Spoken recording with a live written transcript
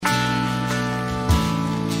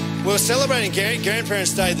We were celebrating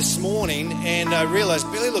Grandparents' Day this morning, and I realised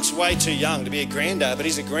Billy looks way too young to be a granddad, but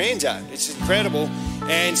he's a granddad. It's incredible.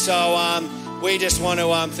 And so we just want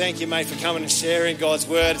to thank you, mate, for coming and sharing God's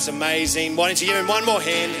word. It's amazing. Why don't you give him one more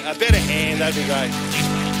hand, a better hand? That'd be great.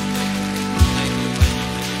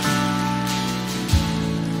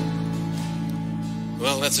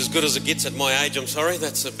 Well, that's as good as it gets at my age, I'm sorry.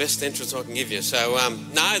 That's the best entrance I can give you. So,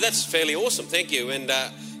 no, that's fairly awesome. Thank you. And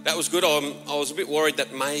that was good. I was a bit worried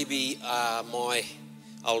that maybe my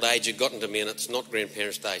old age had gotten to me and it's not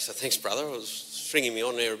Grandparents' Day. So thanks, brother. It was stringing me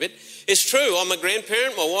on there a bit. It's true. I'm a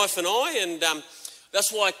grandparent, my wife and I, and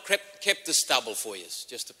that's why I kept the stubble for you,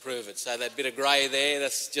 just to prove it. So that bit of grey there,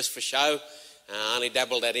 that's just for show. I only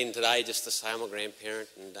dabbled that in today just to say I'm a grandparent.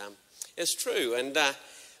 And it's true. And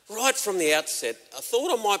right from the outset, I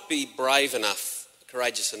thought I might be brave enough,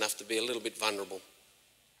 courageous enough to be a little bit vulnerable.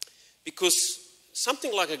 Because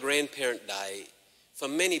something like a Grandparent Day, for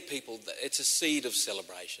many people, it's a seed of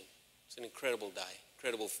celebration. It's an incredible day,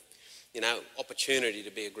 incredible, opportunity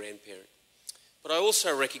to be a grandparent. But I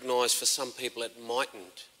also recognise for some people it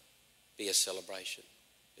mightn't be a celebration.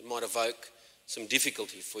 It might evoke some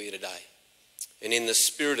difficulty for you today. And in the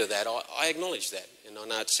spirit of that, I acknowledge that. And I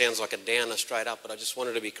know it sounds like a downer straight up, but I just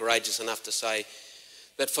wanted to be courageous enough to say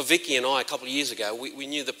that for Vicky and I, a couple of years ago, we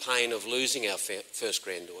knew the pain of losing our first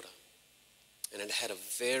granddaughter. And it had a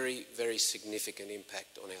very, very significant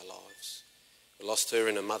impact on our lives. We lost her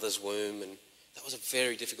in her mother's womb, and that was a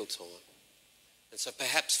very difficult time. And so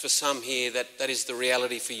perhaps for some here, that is the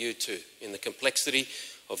reality for you too, in the complexity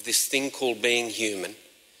of this thing called being human,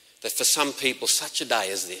 that for some people, such a day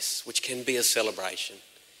as this, which can be a celebration,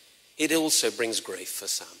 it also brings grief for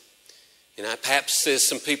some. Perhaps there's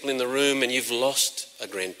some people in the room and you've lost a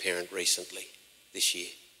grandparent recently this year.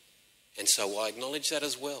 And so I acknowledge that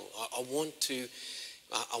as well. I want to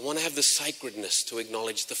have the sacredness to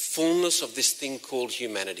acknowledge the fullness of this thing called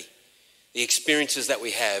humanity, the experiences that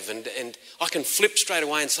we have. And I can flip straight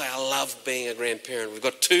away and say, I love being a grandparent. We've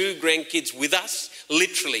got 2 grandkids with us,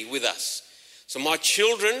 literally with us. So my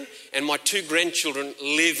children and my 2 grandchildren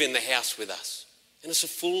live in the house with us. And it's a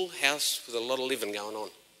full house with a lot of living going on.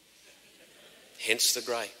 Hence the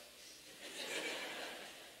grey.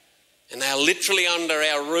 And they are literally under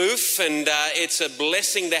our roof, and it's a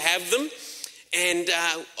blessing to have them. And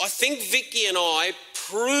I think Vicky and I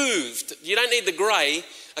proved, you don't need the grey,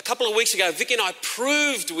 a couple of weeks ago, Vicky and I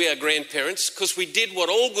proved we are grandparents because we did what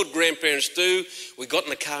all good grandparents do. We got in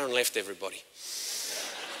the car and left everybody.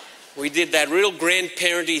 We did that real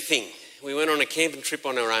grandparenty thing. We went on a camping trip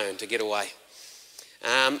on our own to get away.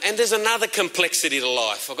 And there's another complexity to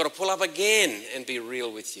life. I've got to pull up again and be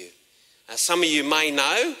real with you. Some of you may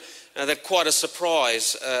know that quite a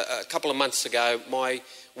surprise, a couple of months ago, my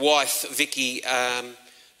wife, Vicky,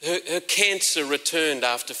 her cancer returned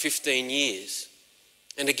after 15 years.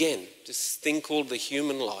 And again, this thing called the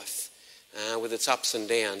human life with its ups and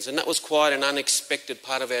downs. And that was quite an unexpected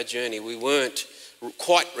part of our journey. We weren't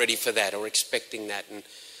quite ready for that or expecting that. And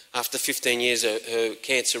after 15 years, her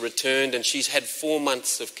cancer returned and she's had 4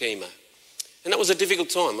 months of chemo. And that was a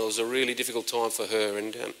difficult time. It was a really difficult time for her.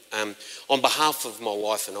 And on behalf of my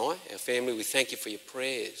wife and I, our family, we thank you for your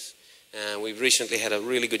prayers. We recently had a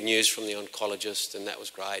really good news from the oncologist, and that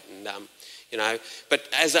was great. And but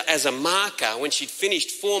as a marker, when she'd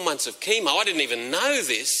finished 4 months of chemo, I didn't even know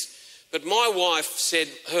this, but my wife said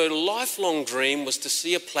her lifelong dream was to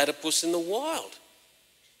see a platypus in the wild.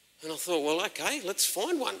 And I thought, well, okay, let's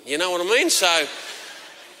find one. You know what I mean? So,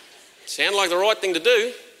 sound like the right thing to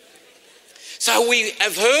do. So we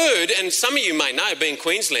have heard, and some of you may know, being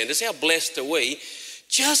Queenslanders, how blessed are we,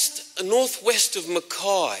 just northwest of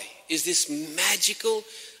Mackay is this magical,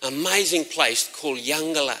 amazing place called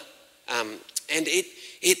Yangala. And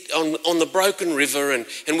it on the Broken River, and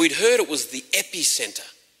we'd heard it was the epicentre,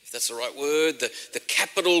 if that's the right word, the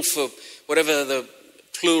capital for whatever the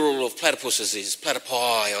plural of platypuses is,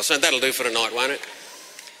 platypi or something. That'll do for tonight, won't it?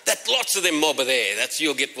 That lots of them mob are there.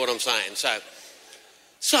 You'll get what I'm saying.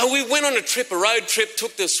 So we went on a trip, a road trip,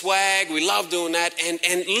 took the swag. We loved doing that,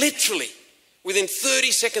 and literally within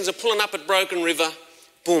 30 seconds of pulling up at Broken River,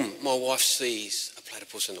 boom, my wife sees a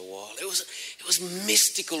platypus in the wild. It was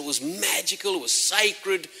mystical, it was magical, it was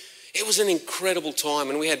sacred. It was an incredible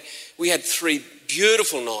time, and we had 3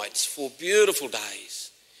 beautiful nights, 4 beautiful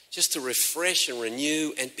days, just to refresh and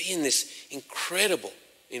renew and be in this incredible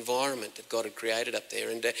environment that God had created up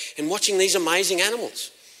there, and watching these amazing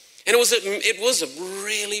animals. And it was a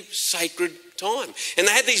really sacred time. And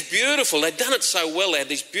they had they'd done it so well, they had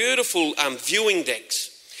these beautiful viewing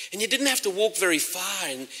decks. And you didn't have to walk very far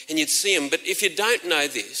and you'd see them. But if you don't know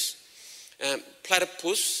this,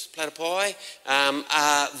 platypi,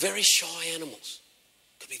 are very shy animals.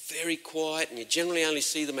 Could be very quiet, and you generally only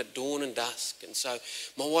see them at dawn and dusk. And so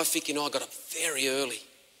my wife Vicky and I got up very early,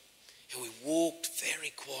 and we walked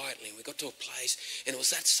very quietly. We got to a place, and it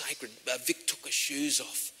was that sacred. Vic took her shoes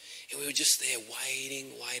off, and we were just there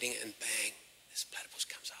waiting, and bang, this platypus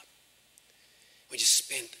comes up. We just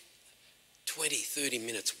spent 20, 30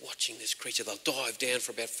 minutes watching this creature. They'll dive down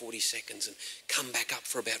for about 40 seconds and come back up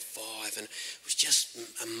for about 5, and it was just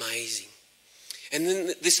amazing. And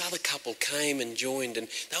then this other couple came and joined, and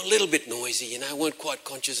they were a little bit noisy, weren't quite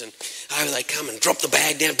conscious, and over they come and drop the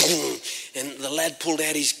bag down, boom, and the lad pulled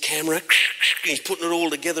out his camera, he's putting it all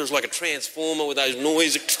together. It was like a transformer with those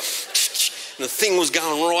noises, and the thing was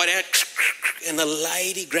going right out, and the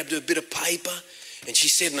lady grabbed her bit of paper, and she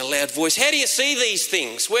said in a loud voice, "How do you see these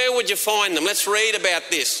things? Where would you find them? Let's read about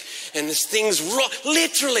this." And this thing's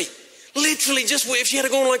literally, just if she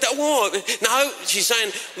had gone like that, what? No, she's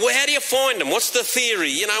saying, well, how do you find them? What's the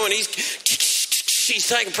theory? And she's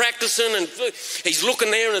taking practicing, and he's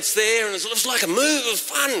looking there, and it's there, and it was like a move. It was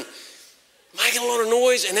fun, making a lot of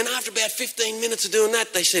noise. And then after about 15 minutes of doing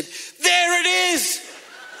that, they said, "There it is."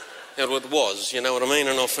 And it was, you know what I mean?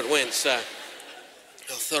 And off it went. So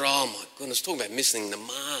I thought, oh my goodness, talk about missing the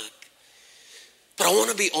mark. But I want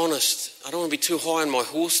to be honest. I don't want to be too high on my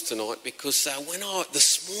horse tonight, because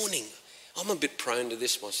this morning, I'm a bit prone to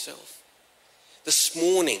this myself. This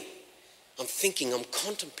morning, I'm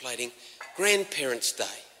contemplating Grandparents' Day,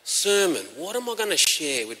 sermon. What am I going to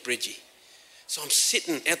share with Bridgie? So I'm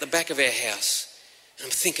sitting at the back of our house, and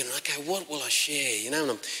I'm thinking, okay, what will I share? And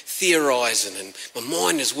I'm theorising, and my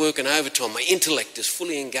mind is working overtime. My intellect is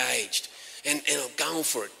fully engaged, and I'm going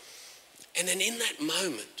for it. And then in that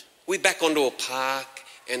moment, we're back onto a park,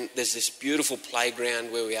 and there's this beautiful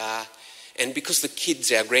playground where we are. And because our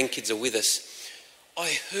grandkids are with us,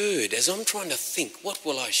 I heard, as I'm trying to think, what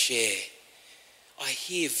will I share? I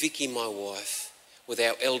hear Vicky, my wife, with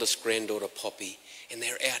our eldest granddaughter, Poppy, and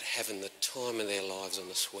they're out having the time of their lives on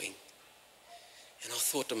the swing. And I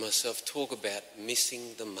thought to myself, talk about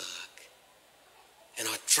missing the mark. And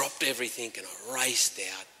I dropped everything and I raced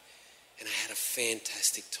out, and I had a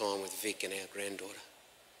fantastic time with Vic and our granddaughter.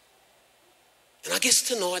 And I guess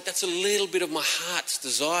tonight that's a little bit of my heart's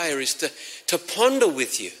desire, is to ponder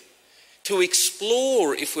with you, to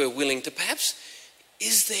explore, if we're willing to. Perhaps,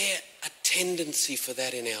 is there a tendency for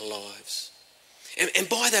that in our lives? And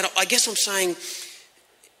by that, I guess I'm saying,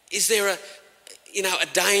 is there a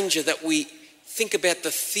danger that we think about the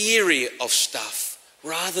theory of stuff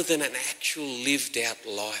rather than an actual lived out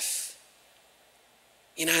life?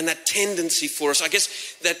 And that tendency for us, I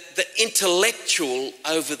guess, that the intellectual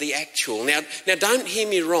over the actual. Now don't hear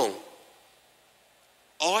me wrong.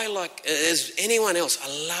 I, like as anyone else, I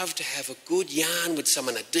love to have a good yarn with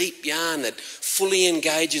someone, a deep yarn that fully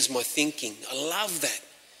engages my thinking. I love that.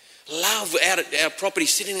 Love out at our property,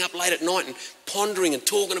 sitting up late at night and pondering and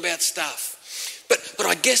talking about stuff. But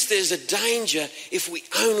I guess there's a danger if we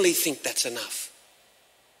only think that's enough.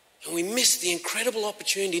 And we miss the incredible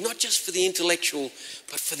opportunity, not just for the intellectual,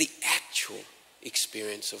 but for the actual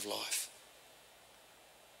experience of life.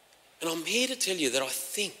 And I'm here to tell you that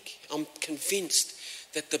I'm convinced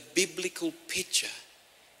that the biblical picture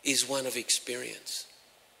is one of experience.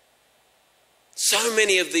 So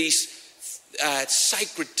many of these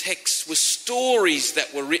sacred texts were stories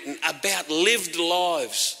that were written about lived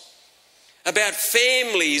lives, about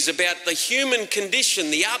families, about the human condition,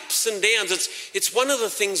 the ups and downs. It's one of the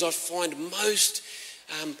things I find most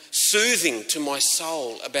soothing to my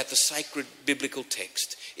soul about the sacred biblical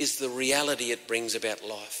text, is the reality it brings about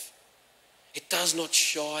life. It does not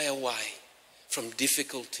shy away from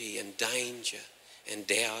difficulty and danger and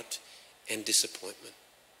doubt and disappointment.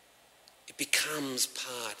 It becomes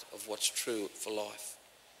part of what's true for life.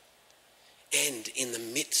 And in the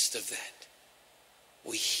midst of that,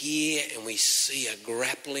 we hear and we see a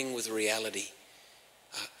grappling with reality,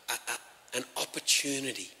 an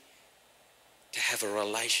opportunity to have a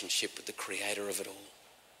relationship with the creator of it all.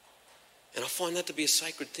 And I find that to be a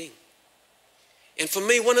sacred thing. And for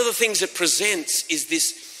me, one of the things it presents is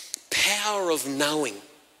this power of knowing.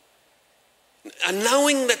 A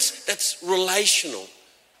knowing that's relational,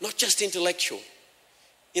 not just intellectual.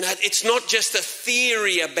 It's not just a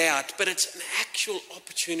theory about, but it's an actual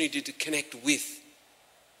opportunity to connect with.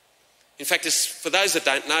 In fact, for those that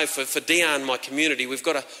don't know, for Dion, my community, we've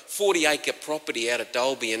got a 40-acre property out at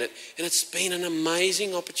Dalby, and it's been an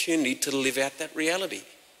amazing opportunity to live out that reality.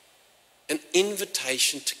 An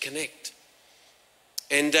invitation to connect.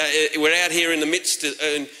 And we're out here in the midst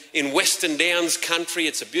in Western Downs country.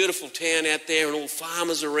 It's a beautiful town out there and all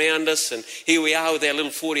farmers around us. And here we are with our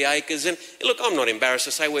little 40 acres. And look, I'm not embarrassed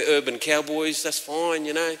to say we're urban cowboys. That's fine,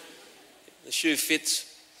 you know. The shoe fits.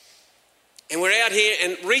 And we're out here,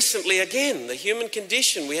 and recently, again, the human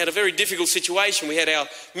condition. We had a very difficult situation. We had our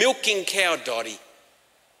milking cow, Dottie.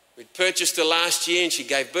 We'd purchased her last year, and she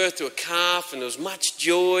gave birth to a calf, and there was much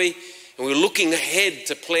joy. And we were looking ahead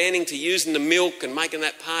to planning to using the milk and making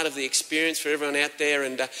that part of the experience for everyone out there.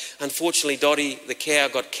 And unfortunately, Dottie, the cow,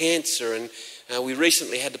 got cancer, and we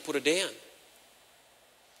recently had to put her down.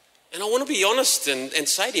 And I want to be honest and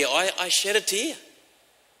say to you, I shed a tear.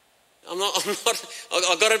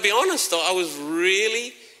 I've got to be honest. I was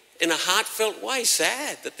really, in a heartfelt way,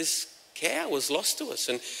 sad that this cow was lost to us.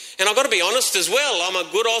 And I've got to be honest as well. I'm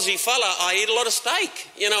a good Aussie fella. I eat a lot of steak.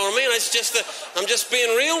 You know what I mean? It's just that I'm just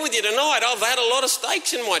being real with you tonight. I've had a lot of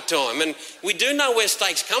steaks in my time. And we do know where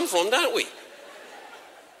steaks come from, don't we?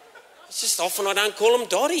 It's just often I don't call them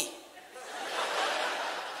Dottie.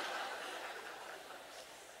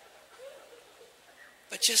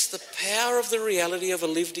 But just the power of the reality of a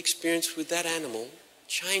lived experience with that animal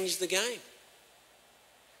changed the game.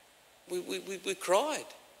 We cried.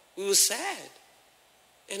 We were sad.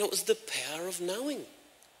 And it was the power of knowing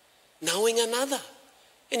another.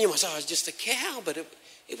 And you might say, oh, it's just a cow, but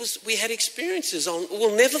it was. We had experiences on.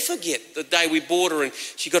 We'll never forget the day we bought her and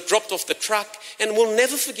she got dropped off the truck, and we'll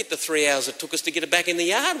never forget the 3 hours it took us to get her back in the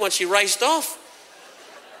yard once she raced off.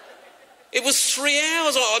 It was 3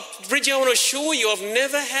 hours. Bridgie, I want to assure you, I've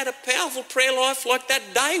never had a powerful prayer life like that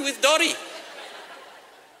day with Dottie.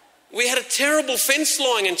 We had a terrible fence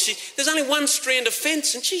line, and there's only one strand of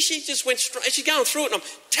fence, and she just went straight. She's going through it, and I'm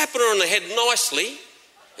tapping her on the head nicely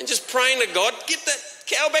and just praying to God, get that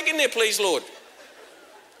cow back in there, please, Lord.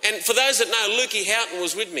 And for those that know, Lukey Houghton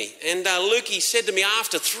was with me, and Lukey said to me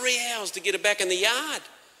after 3 hours to get her back in the yard.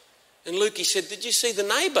 And Lukey said, did you see the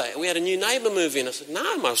neighbour? We had a new neighbour move in. I said, no,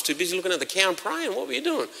 I was too busy looking at the cow and praying. What were you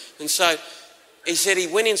doing? And so he said he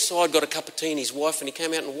went inside, got a cup of tea and his wife, and he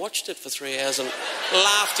came out and watched it for 3 hours and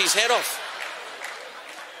laughed his head off.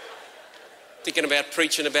 Thinking about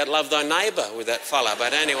preaching about love thy neighbour with that fella.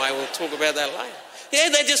 But anyway, we'll talk about that later. Yeah,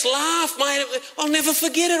 they just laughed, mate. I'll never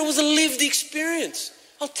forget it. It was a lived experience.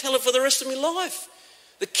 I'll tell it for the rest of my life.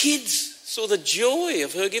 The kids saw the joy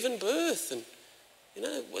of her giving birth and, you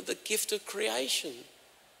know, the gift of creation.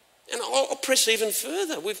 And I'll press even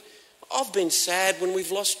further. I've been sad when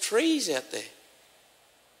we've lost trees out there.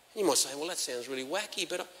 You might say, well, that sounds really wacky,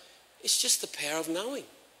 but it's just the power of knowing.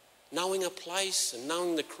 Knowing a place and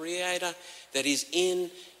knowing the Creator that is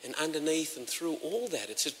in and underneath and through all that.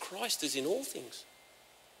 It said Christ is in all things.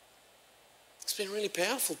 It's been really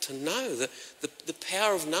powerful to know the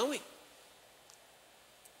power of knowing.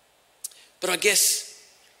 But I guess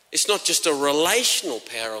it's not just a relational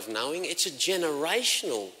power of knowing, it's a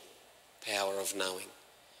generational power of knowing.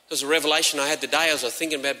 There was a revelation I had today as I was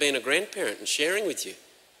thinking about being a grandparent and sharing with you.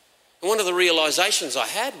 And one of the realisations I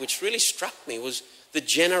had, which really struck me, was the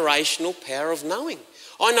generational power of knowing.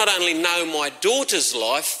 I not only know my daughter's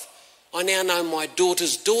life, I now know my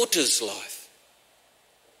daughter's daughter's life.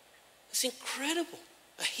 It's incredible,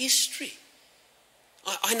 a history.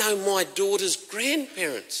 I know my daughter's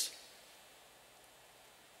grandparents.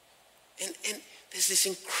 And there's this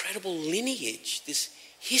incredible lineage, this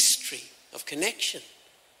history of connection,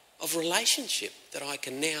 of relationship that I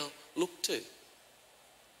can now look to.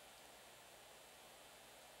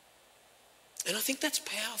 And I think that's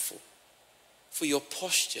powerful for your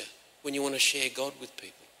posture when you want to share God with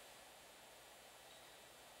people.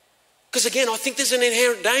 Because again, I think there's an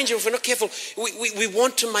inherent danger if we're not careful. We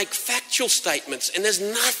want to make factual statements, and there's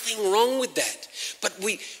nothing wrong with that. But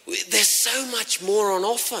there's so much more on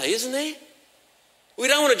offer, isn't there? We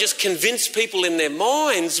don't want to just convince people in their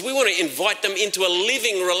minds. We want to invite them into a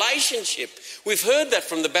living relationship. We've heard that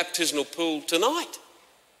from the baptismal pool tonight.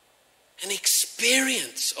 An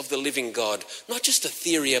experience of the living God, not just a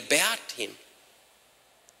theory about him,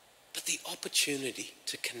 but the opportunity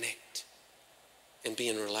to connect and be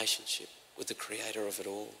in relationship with the Creator of it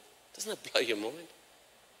all. Doesn't that blow your mind?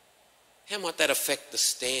 How might that affect the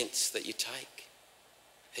stance that you take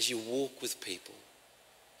as you walk with people?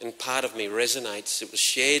 And part of me resonates. It was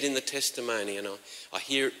shared in the testimony, and I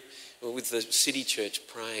hear it with the City Church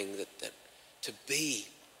praying that to be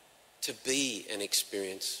an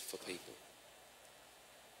experience for people.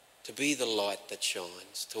 To be the light that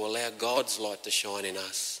shines, to allow God's light to shine in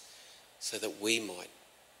us so that we might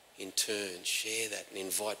in turn share that and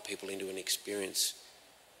invite people into an experience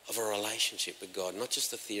of a relationship with God, not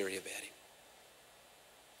just a theory about him.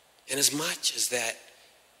 And as much as that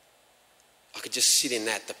I could just sit in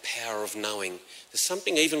that, the power of knowing. There's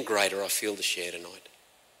something even greater I feel to share tonight.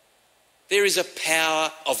 There is a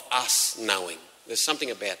power of us knowing. There's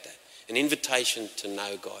something about that, an invitation to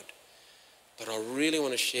know God. But I really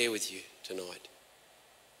want to share with you tonight.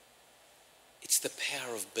 It's the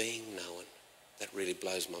power of being known that really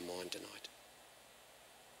blows my mind tonight.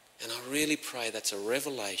 And I really pray that's a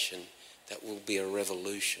revelation that will be a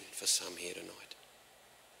revolution for some here tonight.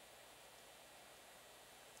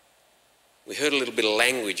 We heard a little bit of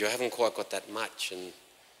language. I haven't quite got that much. And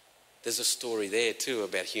there's a story there too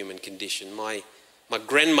about human condition. My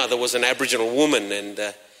grandmother was an Aboriginal woman, and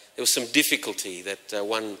there was some difficulty that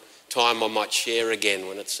one time I might share again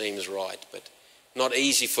when it seems right. But not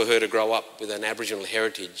easy for her to grow up with an Aboriginal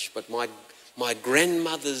heritage. But my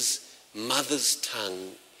grandmother's mother's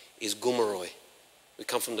tongue is Gomeroi. We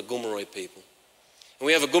come from the Gomeroi people. And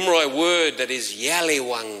we have a Gomeroi word that is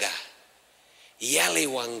Yaliwanga.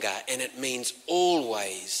 Yaliwanga, and it means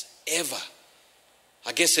always, ever.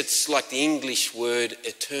 I guess it's like the English word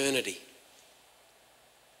eternity.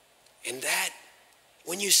 And that,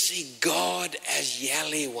 when you see God as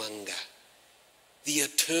Yaliwanga, the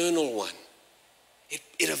eternal one, it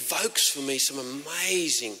evokes for me some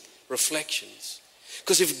amazing reflections.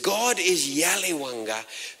 Because if God is Yaliwanga,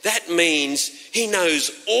 that means he knows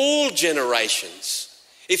all generations.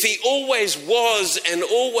 If he always was and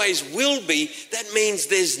always will be, that means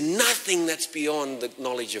there's nothing that's beyond the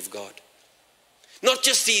knowledge of God. Not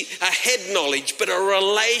just a head knowledge, but a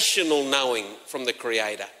relational knowing from the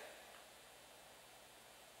Creator.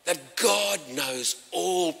 That God knows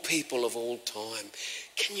all people of all time.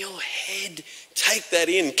 Can your head take that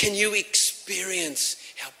in? Can you experience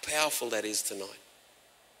how powerful that is tonight?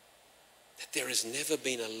 That there has never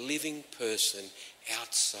been a living person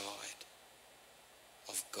outside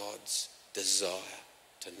of God's desire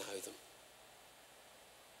to know them.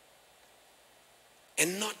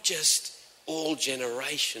 And not just all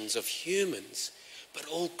generations of humans, but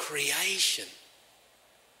all creation.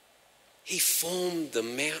 He formed the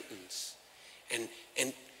mountains and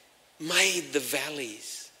made the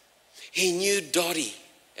valleys. He knew Dottie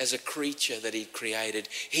as a creature that he created.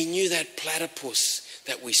 He knew that platypus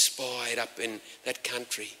that we spied up in that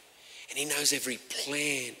country. And he knows every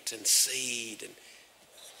plant and seed. And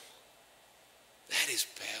that is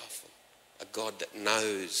powerful. A God that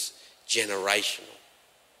knows generational.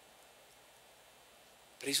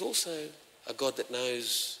 But he's also a God that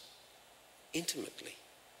knows intimately.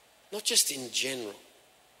 Not just in general,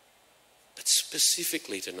 but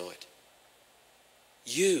specifically tonight.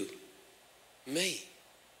 You, me,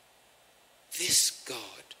 this God,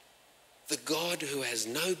 the God who has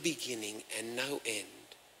no beginning and no end,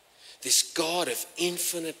 this God of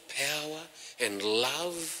infinite power and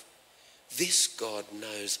love, this God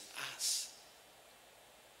knows us.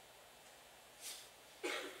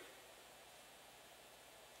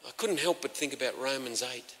 I couldn't help but think about Romans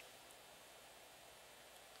 8.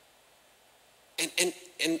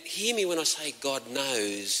 And hear me when I say God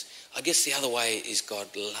knows. I guess the other way is God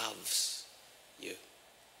loves you.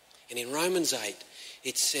 And in Romans 8,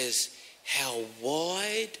 it says how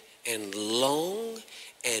wide and long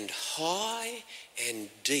and high and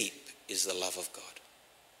deep is the love of God.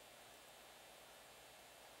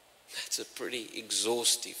 That's a pretty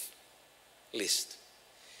exhaustive list.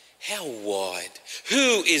 How wide?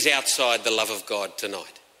 Who is outside the love of God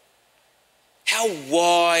tonight? How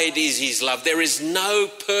wide is his love? There is no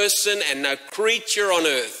person and no creature on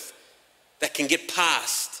earth that can get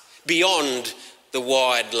past, beyond the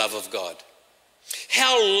wide love of God.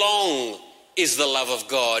 How long is the love of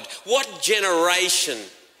God? What generation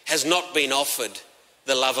has not been offered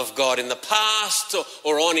the love of God in the past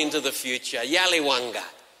or on into the future? Yaliwanga.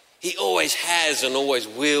 He always has and always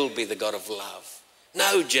will be the God of love.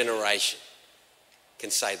 No generation can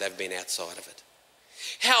say they've been outside of it.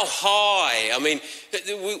 How high? I mean,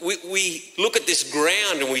 we look at this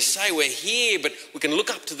ground and we say we're here, but we can look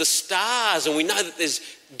up to the stars and we know that there's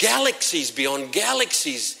galaxies beyond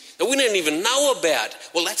galaxies that we don't even know about.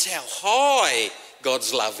 Well, that's how high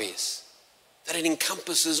God's love is, that it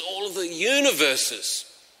encompasses all of the universes,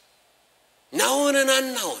 known and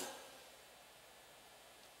unknown.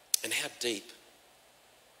 And how deep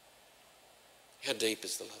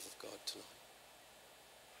is the love of God tonight?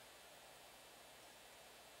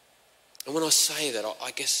 And when I say that,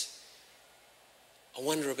 I guess I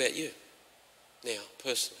wonder about you now,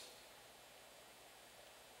 personally.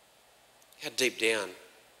 How deep down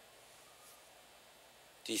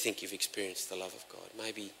do you think you've experienced the love of God?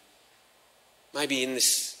 Maybe in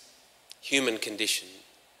this human condition,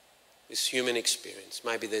 this human experience,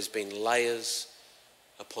 maybe there's been layers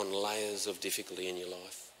upon layers of difficulty in your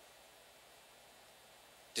life.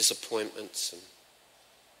 disappointments and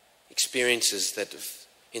experiences that have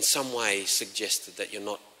in some way suggested that you're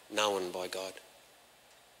not known by God.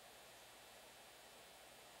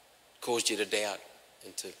 Caused you to doubt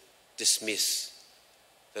and to dismiss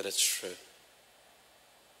that it's true.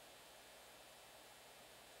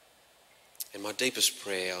 And my deepest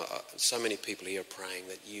prayer, so many people here are praying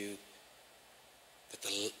that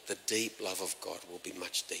the deep love of God will be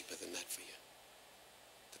much deeper than that for you.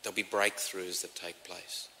 That there'll be breakthroughs that take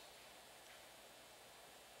place.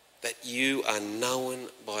 That you are known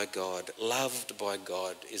by God, loved by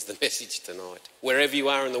God is the message tonight. Wherever you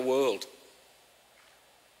are in the world,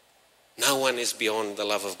 no one is beyond the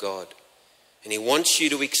love of God. And he wants you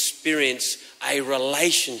to experience a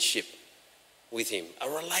relationship with him, a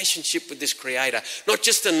relationship with this Creator. Not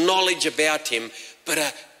just a knowledge about him, but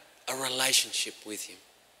a relationship with him.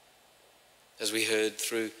 As we heard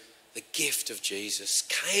through the gift of Jesus,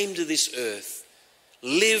 came to this earth,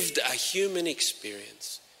 lived a human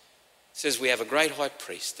experience. It says we have a great high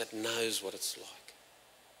priest that knows what it's like,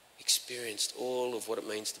 experienced all of what it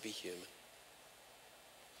means to be human.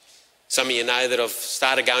 Some of you know that I've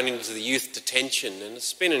started going into the youth detention, and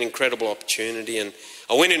it's been an incredible opportunity. And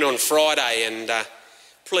I went in on Friday, and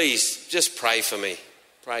please just pray for me.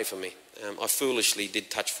 Pray for me. I foolishly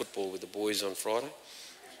did touch football with the boys on Friday.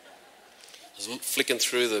 I was flicking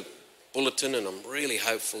through the bulletin, and I'm really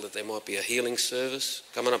hopeful that there might be a healing service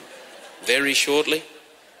coming up very shortly.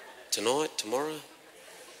 Tonight, tomorrow.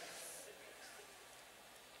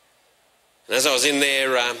 And as I was in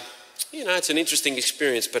there, it's an interesting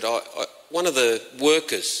experience, but one of the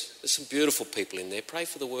workers, there's some beautiful people in there, pray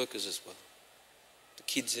for the workers as well. The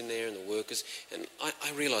kids in there and the workers. And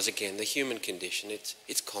I realise again, the human condition,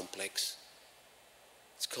 it's complex.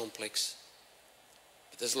 It's complex.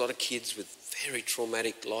 But there's a lot of kids with very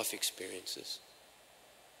traumatic life experiences.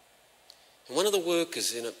 And one of the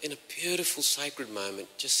workers in a beautiful sacred moment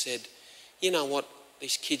just said, you know what,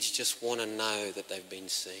 these kids just want to know that they've been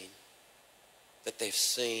seen, that they've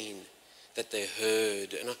seen, that they're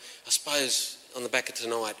heard. And I suppose on the back of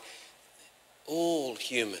tonight, all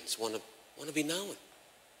humans want to be known.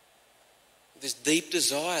 This deep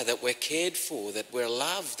desire that we're cared for, that we're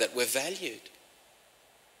loved, that we're valued.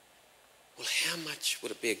 Well, how much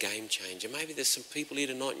would it be a game changer? Maybe there's some people here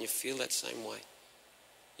tonight and you feel that same way.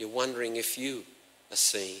 You're wondering if you are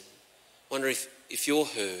seen, wondering if you're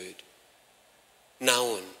heard,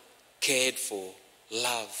 known, cared for,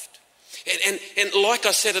 loved. And like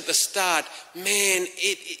I said at the start, man,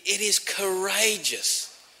 it is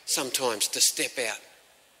courageous sometimes to step out.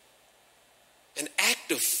 An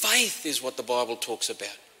act of faith is what the Bible talks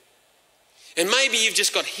about. And maybe you've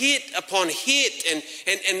just got hit upon hit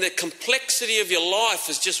and the complexity of your life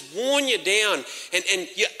has just worn you down and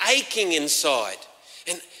you're aching inside.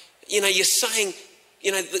 And, you're saying,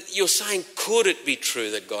 could it be true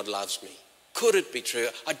that God loves me? Could it be true?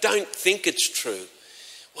 I don't think it's true.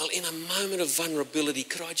 Well, in a moment of vulnerability,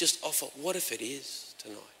 could I just offer, what if it is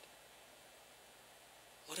tonight?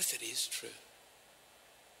 What if it is true?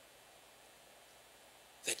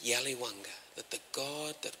 That Yaliwanga, that the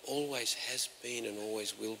God that always has been and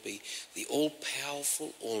always will be, the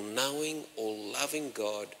all-powerful, all-knowing, all-loving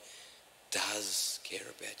God does care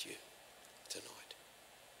about you tonight.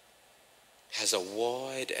 Has a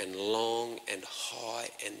wide and long and high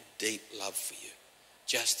and deep love for you,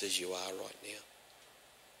 just as you are right now.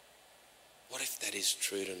 What if that is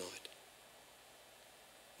true tonight?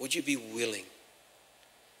 Would you be willing?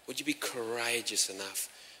 Would you be courageous enough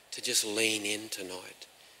to just lean in tonight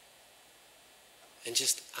and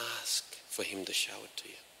just ask for him to show it to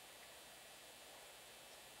you?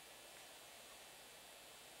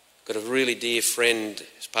 Got a really dear friend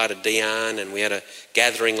who's part of Dion, and we had a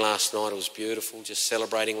gathering last night. It was beautiful, just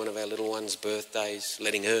celebrating one of our little ones' birthdays,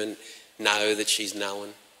 letting her know that she's known,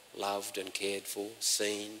 loved and cared for,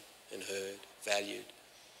 seen and heard, valued.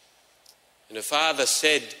 And her father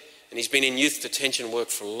said, and he's been in youth detention work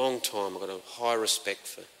for a long time, I've got a high respect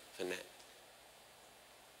for Nat.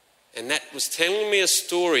 And Nat was telling me a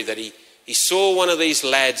story that he saw one of these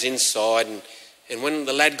lads inside, and when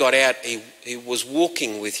the lad got out, he was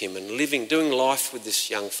walking with him and doing life with this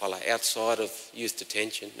young fella outside of youth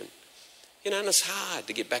detention. And, and it's hard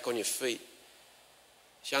to get back on your feet.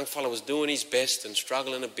 This young fella was doing his best and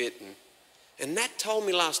struggling a bit. And Nat told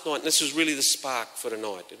me last night, and this was really the spark for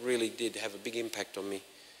tonight, it really did have a big impact on me.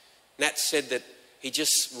 Nat said that he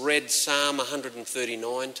just read Psalm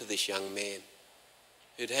 139 to this young man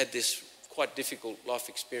who'd had this quite difficult life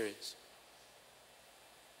experience.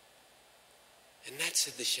 And Nat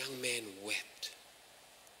said this young man wept.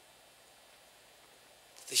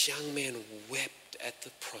 This young man wept at the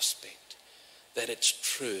prospect that it's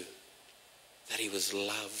true that he was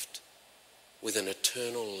loved with an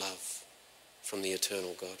eternal love from the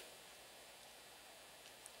eternal God.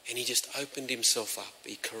 And he just opened himself up.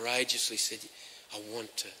 He courageously said, I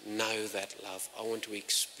want to know that love. I want to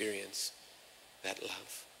experience that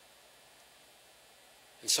love.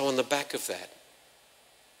 And so on the back of that,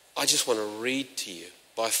 I just want to read to you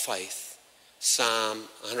by faith Psalm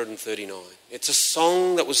 139. It's a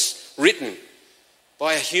song that was written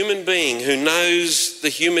by a human being who knows the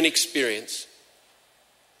human experience.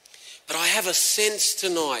 But I have a sense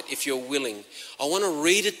tonight, if you're willing, I want to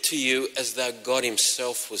read it to you as though God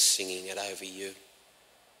himself was singing it over you.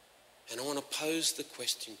 And I want to pose the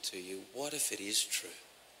question to you, what if it is true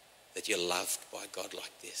that you're loved by God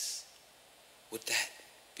like this? Would that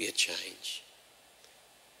be a change?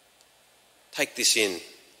 Take this in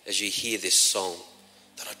as you hear this song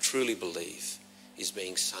that I truly believe is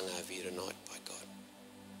being sung over you tonight by God.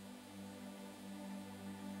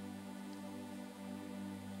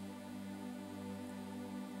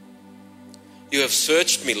 You have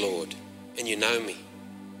searched me, Lord, and you know me.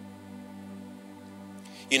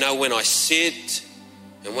 You know when I sit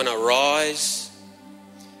and when I rise.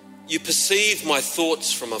 You perceive my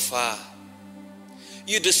thoughts from afar.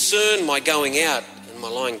 You discern my going out and my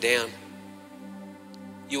lying down.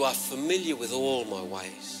 You are familiar with all my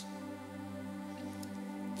ways.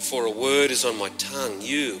 Before a word is on my tongue,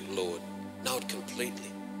 you, Lord, know it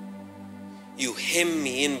completely. You hem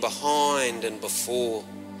me in behind and before,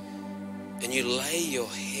 and you lay your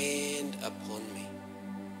hand upon me.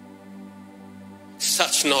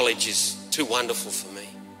 Such knowledge is too wonderful for me,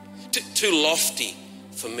 too lofty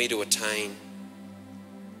for me to attain.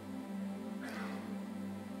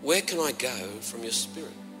 Where can I go from your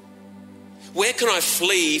spirit? Where can I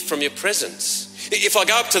flee from your presence? If I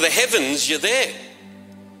go up to the heavens, you're there.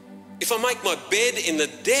 If I make my bed in the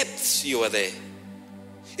depths, you are there.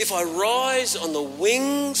 If I rise on the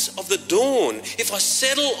wings of the dawn, if I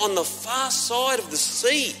settle on the far side of the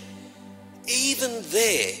sea, even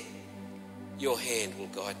there, your hand will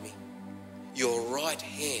guide me. Your right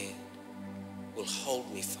hand will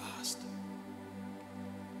hold me fast.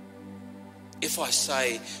 If I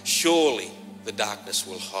say, surely the darkness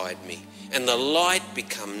will hide me, and the light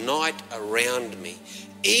become night around me,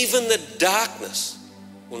 even the darkness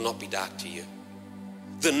will not be dark to you.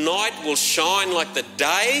 The night will shine like the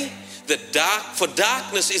day, for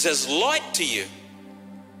darkness is as light to you.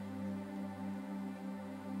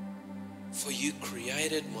 For you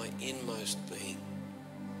created my inmost being.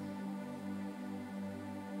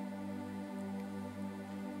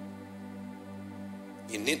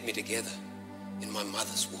 You knit me together in my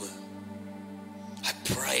mother's womb. I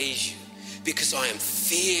praise you because I am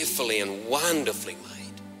fearfully and wonderfully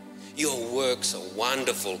made. Your works are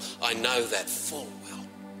wonderful. I know that full well.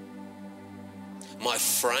 My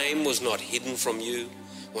frame was not hidden from you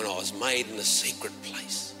when I was made in the secret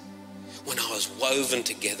place, when I was woven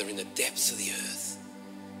together in the depths of the earth.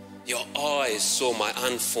 Your eyes saw my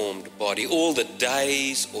unformed body. All the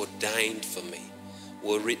days ordained for me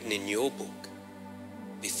were written in your book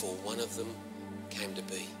before one of them came to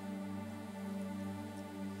be.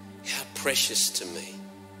 How precious to me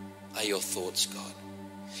are your thoughts, God.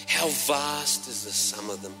 How vast is the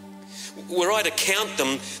sum of them. Were I to count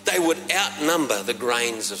them, they would outnumber the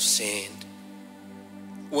grains of sand.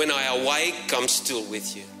 When I awake, I'm still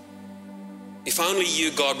with you. If only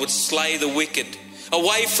you, God, would slay the wicked.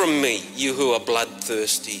 Away from me, you who are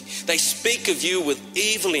bloodthirsty. They speak of you with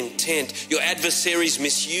evil intent. Your adversaries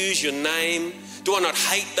misuse your name. Do I not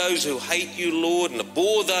hate those who hate you, Lord, and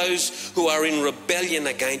abhor those who are in rebellion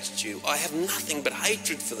against you? I have nothing but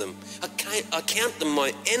hatred for them. I count them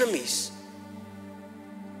my enemies.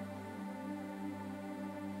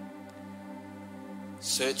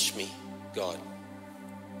 Search me, God,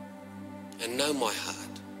 and know my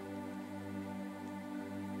heart.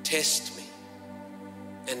 Test me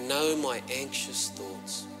and know my anxious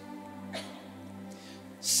thoughts.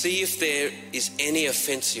 See if there is any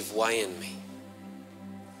offensive way in me,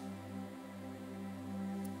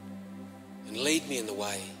 and lead me in the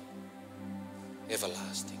way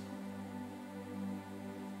everlasting.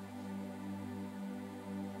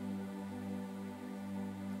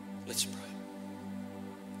 Let's pray.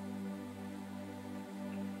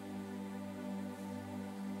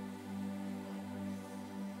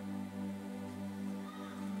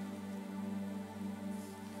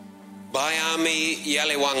 Bayami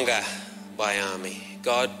Yalewanga, Bayami.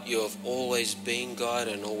 God, you have always been God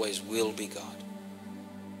and always will be God.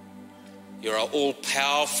 You are all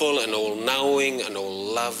powerful and all knowing and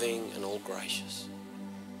all loving and all gracious.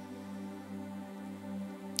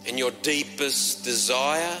 And your deepest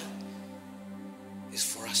desire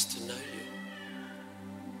us to know you.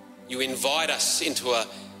 You invite us into a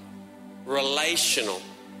relational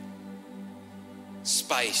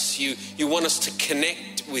space. You want us to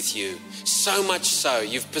connect with you. So much so,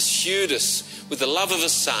 you've pursued us with the love of a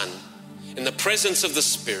Son in the presence of the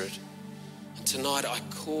Spirit. And tonight I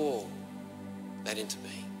call that into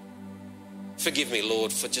being. Forgive me,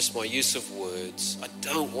 Lord, for just my use of words. I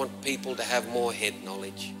don't want people to have more head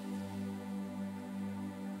knowledge.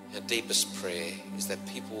 Our deepest prayer is that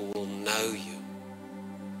people will know you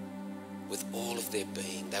with all of their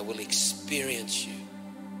being. They will experience you.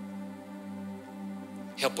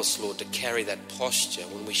 Help us, Lord, to carry that posture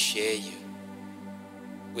when we share you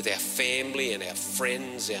with our family and our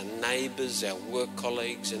friends, our neighbours, our work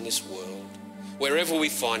colleagues in this world, wherever we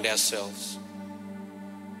find ourselves.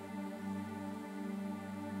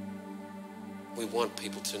 We want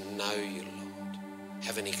people to know you, Lord,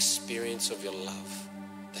 have an experience of your love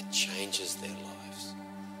that changes their lives.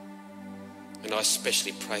 And I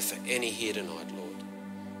especially pray for any here tonight, Lord.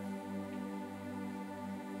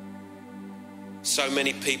 So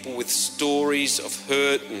many people with stories of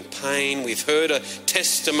hurt and pain. We've heard a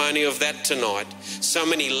testimony of that tonight. So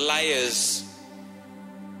many layers,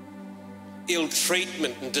 ill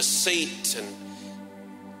treatment and deceit, and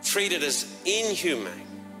treated as inhumane.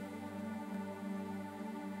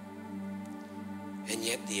 And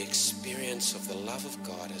yet the experience of the love of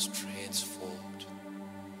God has transformed.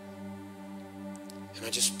 And I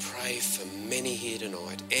just pray for many here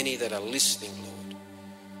tonight, any that are listening, Lord,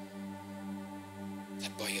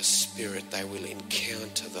 that by your Spirit they will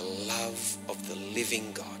encounter the love of the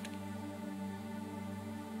living God.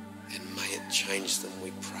 And may it change them,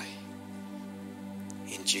 we pray.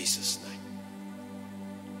 In Jesus' name.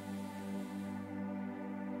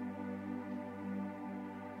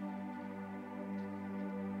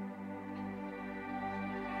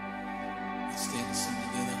 Stand and sing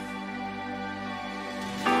together.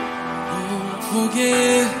 Don't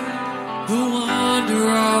forget the wonder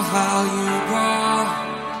of how you brought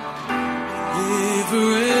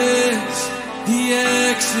deliverance, the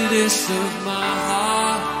exodus of my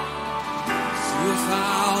heart. You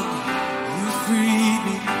found me, you freed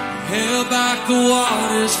me, you held back the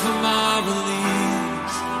waters for my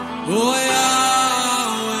release. Oh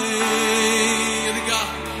Yahweh, you're the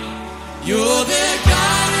God. You're the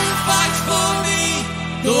God who fights for me,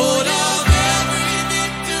 Lord of every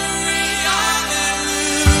victory.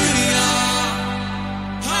 Hallelujah,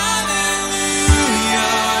 hallelujah.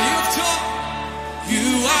 You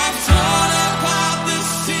have torn apart the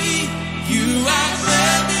sea, you have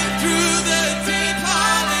led me through the deep.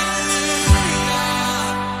 Hallelujah,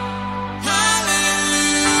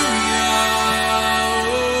 hallelujah.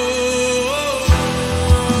 Oh,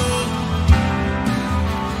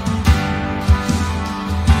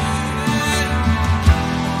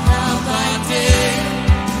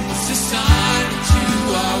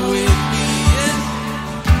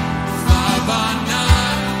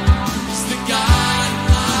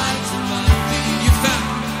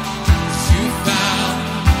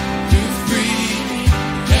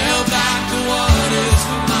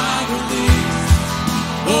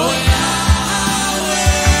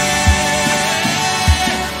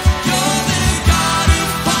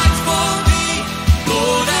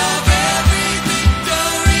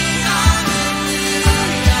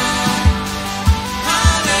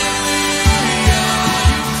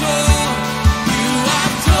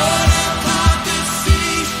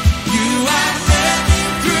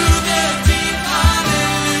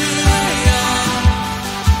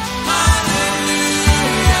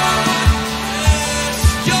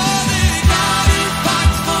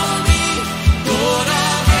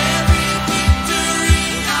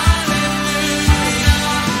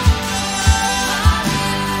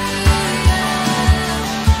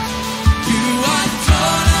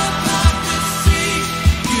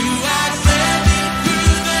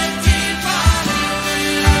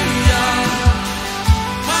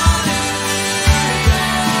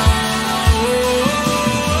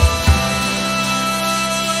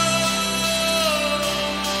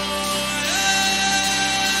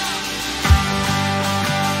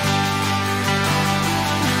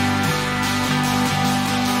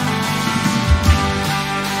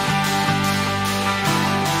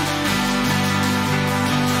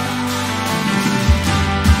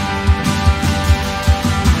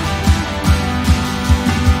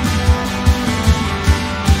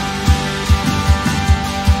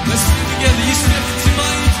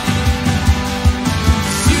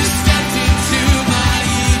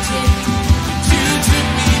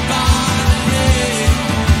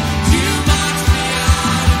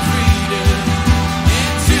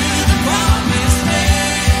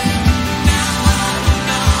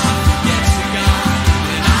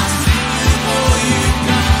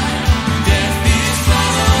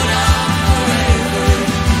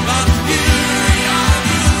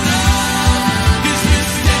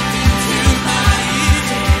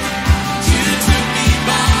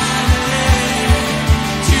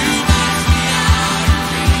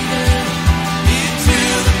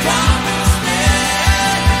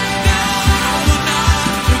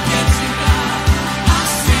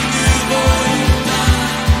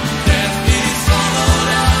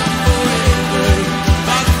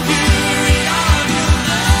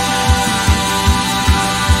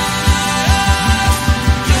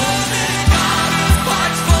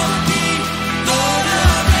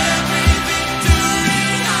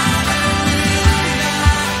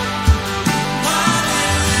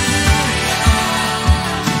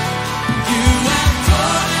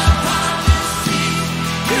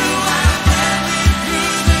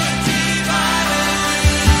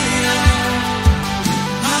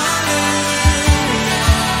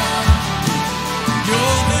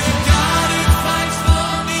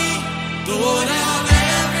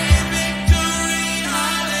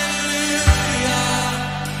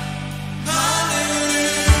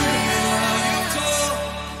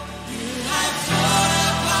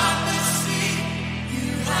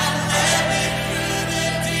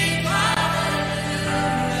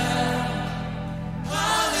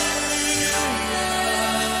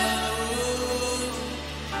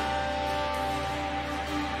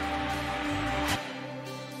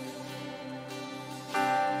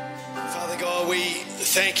 Lord, we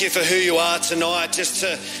thank you for who you are tonight. Just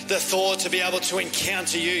the thought to be able to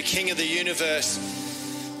encounter you, King of the universe,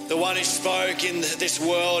 the one who spoke in this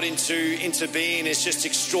world into being, is just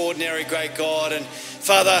extraordinary, great God. And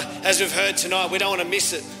Father, as we've heard tonight, we don't want to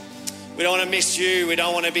miss it. We don't want to miss you. We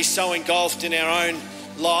don't want to be so engulfed in our own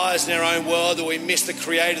lives, in our own world, that we miss the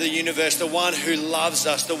creator of the universe, the one who loves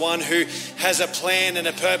us, the one who has a plan and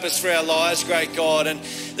a purpose for our lives, great God. And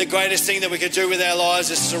the greatest thing that we could do with our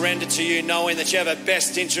lives is surrender to you, knowing that you have a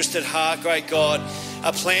best interest at heart, great God,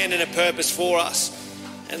 a plan and a purpose for us.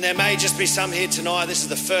 And there may just be some here tonight, this is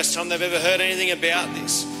the first time they've ever heard anything about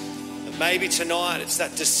this. Maybe tonight it's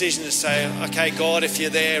that decision to say, okay, God, if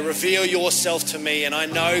you're there, reveal yourself to me. And I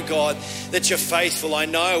know, God, that you're faithful. I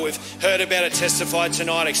know we've heard about it testified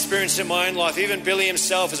tonight, experienced it in my own life. Even Billy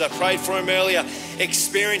himself, as I prayed for him earlier,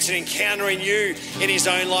 experiencing and encountering you in his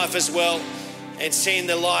own life as well, and seeing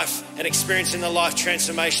the life and experiencing the life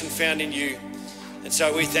transformation found in you. And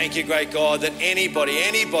so we thank you, great God, that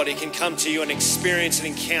anybody can come to you and experience and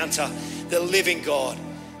encounter the living God,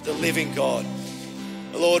 the living God.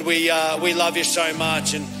 Lord, we love you so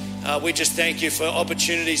much, and we just thank you for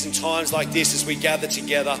opportunities and times like this as we gather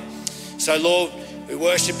together. So, Lord, we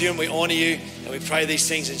worship you and we honour you, and we pray these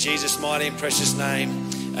things in Jesus' mighty and precious name.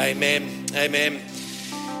 Amen. Amen.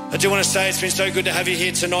 I do want to say it's been so good to have you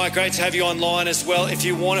here tonight. Great to have you online as well. If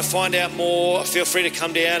you want to find out more, feel free to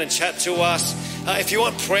come down and chat to us. If you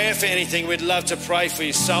want prayer for anything, we'd love to pray for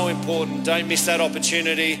you. So important. Don't miss that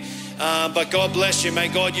opportunity. But God bless you. May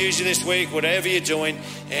God use you this week, whatever you're doing.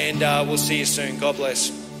 And we'll see you soon. God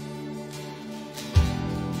bless.